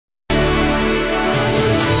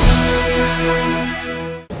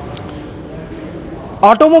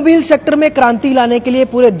Automobile sector में क्रांति लाने के लिए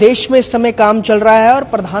पूरे देश में इस समय काम चल रहा है और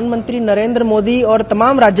प्रधानमंत्री नरेंद्र मोदी और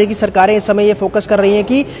तमाम राज्य की सरकारें इस समय ये फोकस कर रही हैं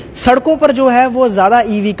कि सड़कों पर जो है वो ज्यादा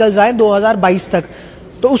ई व्हीकल्स आए 2022 तक।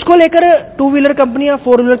 तो उसको लेकर टू व्हीलर कंपनियां,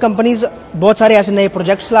 फोर व्हीलर कंपनीज बहुत सारे ऐसे नए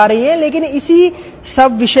प्रोजेक्ट्स ला रही हैं, लेकिन इसी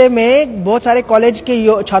सब विषय में बहुत सारे कॉलेज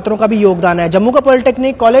के छात्रों का भी योगदान है। जम्मू का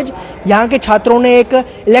पॉलिटेक्निक कॉलेज, यहाँ के छात्रों ने एक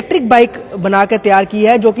इलेक्ट्रिक बाइक बना के तैयार की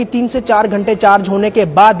है जो कि 3 से 4 घंटे चार्ज होने के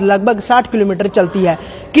बाद लगभग 60 किलोमीटर चलती है।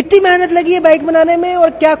 कितनी मेहनत लगी है बाइक बनाने में और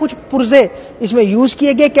क्या कुछ पुर्जे इसमें यूज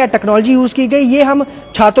किए गए, क्या टेक्नोलॉजी यूज की गई, ये हम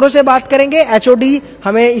छात्रों से बात करेंगे। एचओडी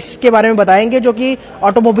हमें इसके बारे में बताएंगे, जो कि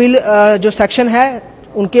ऑटोमोबाइल जो सेक्शन है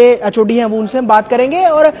उनके एचओडी हैं, वो उनसे हम बात करेंगे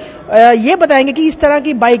और ये बताएंगे कि इस तरह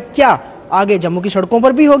की बाइक क्या आगे जम्मू की सड़कों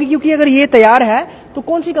पर भी होगी, क्योंकि अगर ये तैयार है तो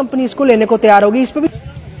कौन सी कंपनी इसको लेने को तैयार होगी, इस पर भी।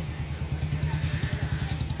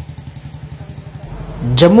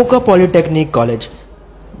 जम्मू का पॉलिटेक्निक कॉलेज,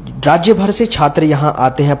 राज्य भर से छात्र यहाँ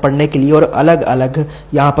आते हैं पढ़ने के लिए और अलग अलग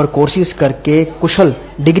यहाँ पर कोर्सेज करके कुशल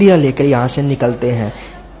डिग्रियां लेकर यहाँ से निकलते हैं।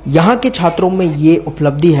 यहाँ के छात्रों में ये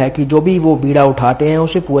उपलब्धि है कि जो भी वो बीड़ा उठाते हैं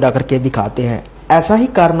उसे पूरा करके दिखाते हैं। ऐसा ही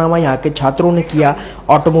कारनामा यहाँ के छात्रों ने किया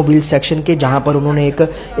ऑटोमोबाइल सेक्शन के, जहाँ पर उन्होंने एक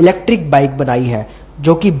इलेक्ट्रिक बाइक बनाई है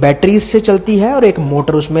जो कि बैटरीज से चलती है और एक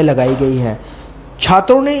मोटर उसमें लगाई गई है।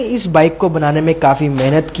 छात्रों ने इस बाइक को बनाने में काफ़ी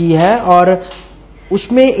मेहनत की है और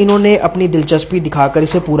उसमें इन्होंने अपनी दिलचस्पी दिखाकर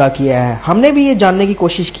इसे पूरा किया है। हमने भी ये जानने की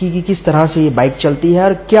कोशिश की कि किस तरह से ये बाइक चलती है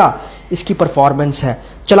और क्या इसकी परफॉर्मेंस है।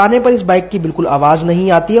 चलाने पर इस बाइक की बिल्कुल आवाज़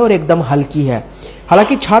नहीं आती है और एकदम हल्की है।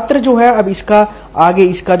 हालांकि छात्र जो है अब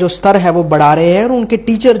इसका जो स्तर है वो बढ़ा रहे हैं और उनके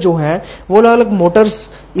टीचर जो हैं वो अलग अलग मोटर्स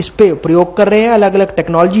इस पे प्रयोग कर रहे हैं, अलग अलग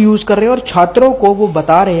टेक्नोलॉजी यूज कर रहे हैं और छात्रों को वो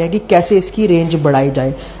बता रहे हैं कि कैसे इसकी रेंज बढ़ाई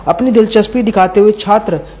जाए। अपनी दिलचस्पी दिखाते हुए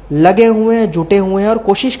छात्र लगे हुए हैं, जुटे हुए हैं और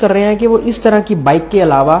कोशिश कर रहे हैं कि वो इस तरह की बाइक के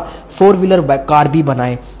अलावा 4 व्हीलर कार भी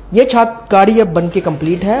बनाएं। ये गाड़ी अब बन के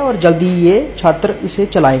कंप्लीट है और जल्दी ये छात्र इसे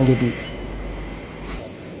चलाएंगे भी।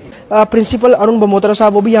 प्रिंसिपल अरुण बंगोत्रा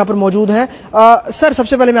साहब वो भी यहाँ पर मौजूद हैं। सर,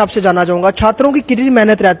 सबसे पहले मैं आपसे जानना चाहूँगा, छात्रों की कितनी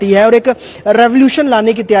मेहनत रहती है और एक रेवोल्यूशन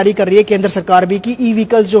लाने की तैयारी कर रही है केंद्र सरकार भी कि ई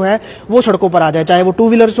व्हीकल्स जो है वो सड़कों पर आ जाए, चाहे वो 2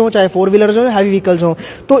 व्हीलर्स हो, चाहे 4 व्हीलर्स हो, हैवी व्हीकल्स हो।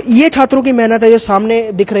 तो ये छात्रों की मेहनत है जो सामने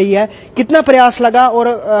दिख रही है। कितना प्रयास लगा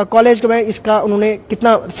और कॉलेज में इसका उन्होंने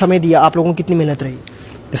कितना समय दिया, आप लोगों की कितनी मेहनत रही?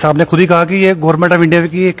 जैसा आपने खुद ही कहा कि ये गवर्नमेंट ऑफ इंडिया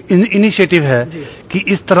की एक इनिशिएटिव है कि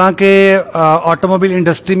इस तरह के ऑटोमोबाइल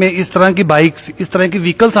इंडस्ट्री में इस तरह की बाइक्स, इस तरह की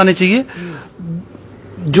व्हीकल्स आने चाहिए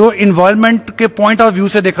जो इन्वायरमेंट के पॉइंट ऑफ व्यू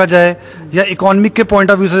से देखा जाए या इकोनॉमिक के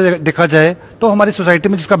पॉइंट ऑफ व्यू से देखा जाए तो हमारी सोसाइटी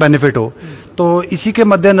में जिसका बेनिफिट हो। तो इसी के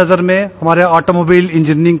मद्देनजर में हमारे ऑटोमोबाइल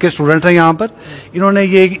इंजीनियरिंग के स्टूडेंट्स हैं यहाँ पर, इन्होंने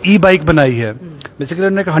ये एक ई बाइक बनाई है। बेसिकली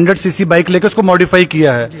उन्होंने 100 सीसी बाइक लेकर उसको मॉडिफाई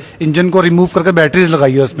किया है, इंजन को रिमूव करके बैटरीज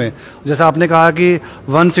लगाई है उसमें। जैसा आपने कहा कि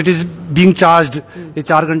 1 सिटी इज बीइंग चार्ज्ड, ये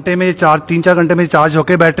 3-4 घंटे में चार्ज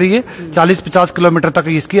होकर बैटरी है 40-50 किलोमीटर तक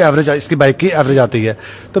इसकी बाइक की एवरेज आती है।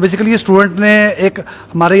 तो बेसिकली ये स्टूडेंट ने एक,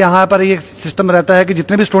 हमारे यहाँ पर ये सिस्टम रहता है कि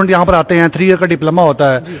जितने भी स्टूडेंट यहाँ पर आते हैं 3 ईयर का डिप्लोमा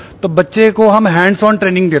होता है, तो बच्चे को हम हैंड्स ऑन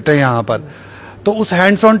ट्रेनिंग देते हैं यहाँ पर। तो उस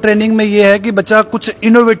हैंड्स ऑन ट्रेनिंग में ये है कि बच्चा कुछ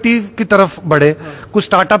इनोवेटिव की तरफ बढ़े, कुछ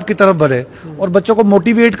स्टार्टअप की तरफ बढ़े और बच्चों को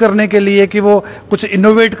मोटिवेट करने के लिए कि वो कुछ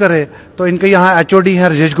इनोवेट करे। तो इनके यहाँ एचओडी हैं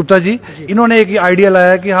राजेश गुप्ता जी, इन्होंने एक आइडिया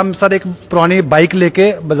लाया कि हम सर एक पुरानी बाइक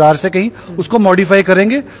लेके बाजार से कहीं उसको मॉडिफाई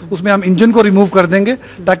करेंगे, उसमें हम इंजन को रिमूव कर देंगे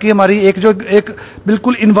ताकि हमारी एक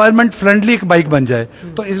बिल्कुल इन्वायरमेंट फ्रेंडली एक बाइक बन जाए।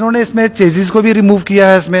 तो इन्होंने इसमें चेजिस को भी रिमूव किया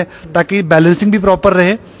है इसमें, ताकि बैलेंसिंग भी प्रॉपर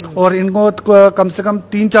रहे और इनको कम से कम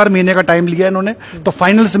 3-4 महीने का टाइम लिया इन्होंने। तो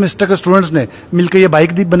फाइनल सेमेस्टर के स्टूडेंट्स ने मिलकर ये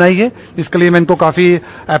बाइक बनाई है। इसके लिए मैं इनको काफी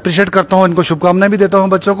अप्रिशिएट करता हूं, इनको शुभकामनाएं भी देता हूं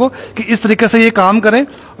बच्चों को कि इस तरीके से ये काम करें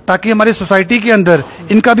ताकि हमारी सोसाइटी के अंदर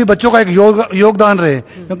इनका भी बच्चों का एक योगदान रहे,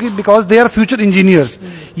 क्योंकि because they are future engineers.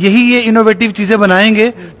 यही ये इनोवेटिव चीजें बनाएंगे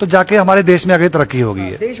तो जाके हमारे देश में आगे तरक्की होगी,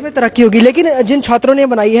 देश में तरक्की होगी। लेकिन जिन छात्रों ने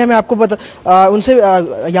बनाई है, मैं आपको उनसे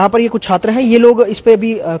यहाँ पर ये कुछ छात्र हैं, ये लोग इस पे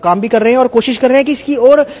भी काम भी कर रहे हैं और कोशिश कर रहे हैं कि इसकी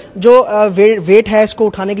और जो वेट है इसको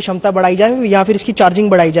उठाने की क्षमता बढ़ाई जाए या फिर इसकी चार्जिंग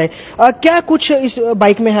बढ़ाई जाए। क्या कुछ इस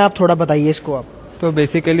बाइक में है, आप थोड़ा बताइए इसको आप। तो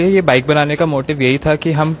बेसिकली ये बाइक बनाने का मोटिव यही था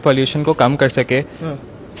कि हम पोल्यूशन को कम कर सके।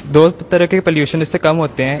 2 तरह के पोल्यूशन इससे कम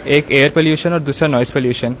होते हैं, एक एयर पोल्यूशन और दूसरा नॉइस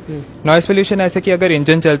पोल्यूशन। नॉइस पोल्यूशन ऐसे कि अगर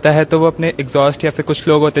इंजन चलता है तो वो अपने एग्जॉस्ट, या फिर कुछ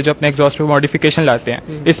लोग होते हैं जो अपने एग्जॉस्ट पे मॉडिफिकेशन लाते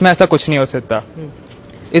हैं, इसमें ऐसा कुछ नहीं हो सकता।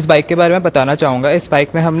 इस बाइक के बारे में बताना चाहूंगा, इस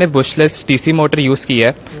बाइक में हमने बुशलेस डीसी मोटर यूज की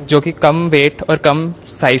है जो कि कम वेट और कम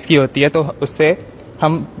साइज की होती है, तो उससे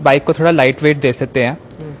हम बाइक को थोड़ा लाइट वेट दे सकते हैं।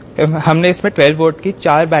 हमने इसमें 12 वोल्ट की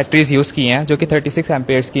 4 बैटरीज यूज की हैं जो कि 36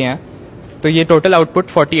 एम्पेयर्स की हैं, तो ये टोटल आउटपुट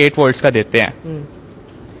 48 वोल्ट्स का देते हैं।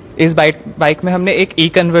 इस बाइक में हमने एक ई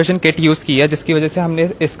कन्वर्जन किट यूज की है जिसकी वजह से हमने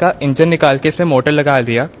इसका इंजन निकाल के इसमें मोटर लगा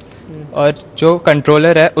दिया और जो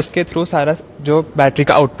कंट्रोलर है उसके थ्रू सारा जो बैटरी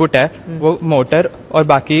का आउटपुट है वो मोटर और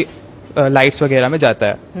बाकी लाइट्स वगैरह में जाता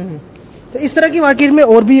है। तो इस तरह की मार्केट में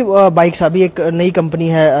और भी बाइक्स, अभी एक नई कंपनी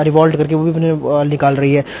है रिवॉल्ट करके, वो भी अपने निकाल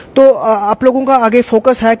रही है। तो आप लोगों का आगे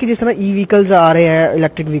फोकस है कि जिस तरह ई व्हीकल्स आ रहे हैं,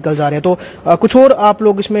 इलेक्ट्रिक व्हीकल्स आ रहे हैं, तो कुछ और आप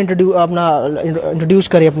लोग इसमें इंट्रोड्यूस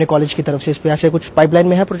करें अपने कॉलेज की तरफ से, इस पे ऐसे कुछ पाइपलाइन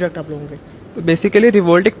में है प्रोजेक्ट आप लोगों के? तो बेसिकली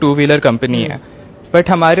रिवोल्ट एक 2 व्हीलर कंपनी है, बट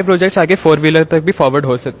हमारे प्रोजेक्ट्स आगे 4 व्हीलर तक भी फॉरवर्ड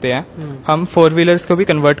हो सकते हैं। हम 4 व्हीलर्स को भी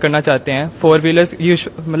कन्वर्ट करना चाहते हैं। 4 व्हीलर्स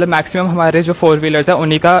मतलब मैक्सिमम हमारे जो 4 व्हीलर्स है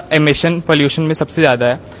उन्हीं का एमिशन पोल्यूशन में सबसे ज्यादा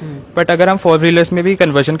है, बट अगर हम 4 व्हीलर्स में भी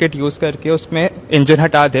कन्वर्जन किट यूज करके उसमें इंजन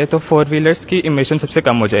हटा दे तो 4 व्हीलर्स की इमिशन सबसे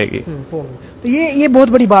कम हो जाएगी। तो ये बहुत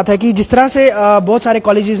बड़ी बात है कि जिस तरह से बहुत सारे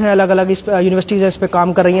कॉलेजेस हैं, अलग अलग यूनिवर्सिटीज इस पे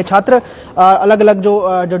काम कर रही हैं, छात्र अलग अलग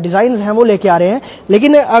जो डिजाइन हैं वो लेके आ रहे हैं।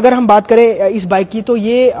 लेकिन अगर हम बात करें इस बाइक की, तो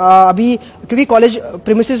ये अभी क्योंकि कॉलेज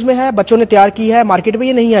प्रीमिसेस में है, बच्चों ने तैयार की है, मार्केट में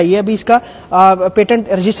ये नहीं आई है, अभी इसका पेटेंट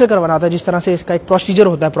रजिस्टर करवाना था, जिस तरह से इसका एक प्रोसीजर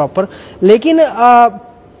होता है प्रॉपर। लेकिन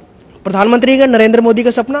प्रधानमंत्री का, नरेंद्र मोदी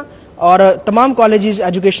का सपना और तमाम कॉलेजेस,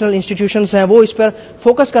 एजुकेशनल इंस्टीट्यूशंस हैं, वो इस पर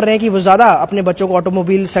फोकस कर रहे हैं कि वो ज़्यादा अपने बच्चों को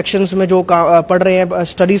ऑटोमोबाइल सेक्शंस में जो पढ़ रहे हैं,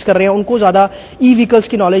 स्टडीज़ कर रहे हैं, उनको ज़्यादा ई व्हीकल्स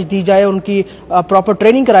की नॉलेज दी जाए, उनकी प्रॉपर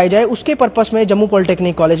ट्रेनिंग कराई जाए। उसके पर्पस में जम्मू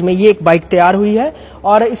पॉलिटेक्निक कॉलेज में ये एक बाइक तैयार हुई है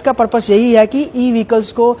और इसका पर्पस यही है कि ई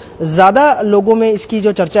व्हीकल्स को ज़्यादा लोगों में इसकी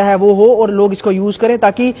जो चर्चा है वो हो और लोग इसको यूज़ करें,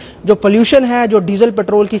 ताकि जो पोल्यूशन है, जो डीजल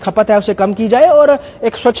पेट्रोल की खपत है, उसे कम की जाए और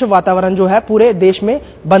एक स्वच्छ वातावरण जो है पूरे देश में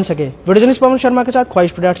बन सके। वीडियो जर्नलिस्ट पवन शर्मा के साथ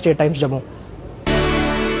ख्वाहिश प्रोडक्ट, स्टेट टाइम्स, जम्मू।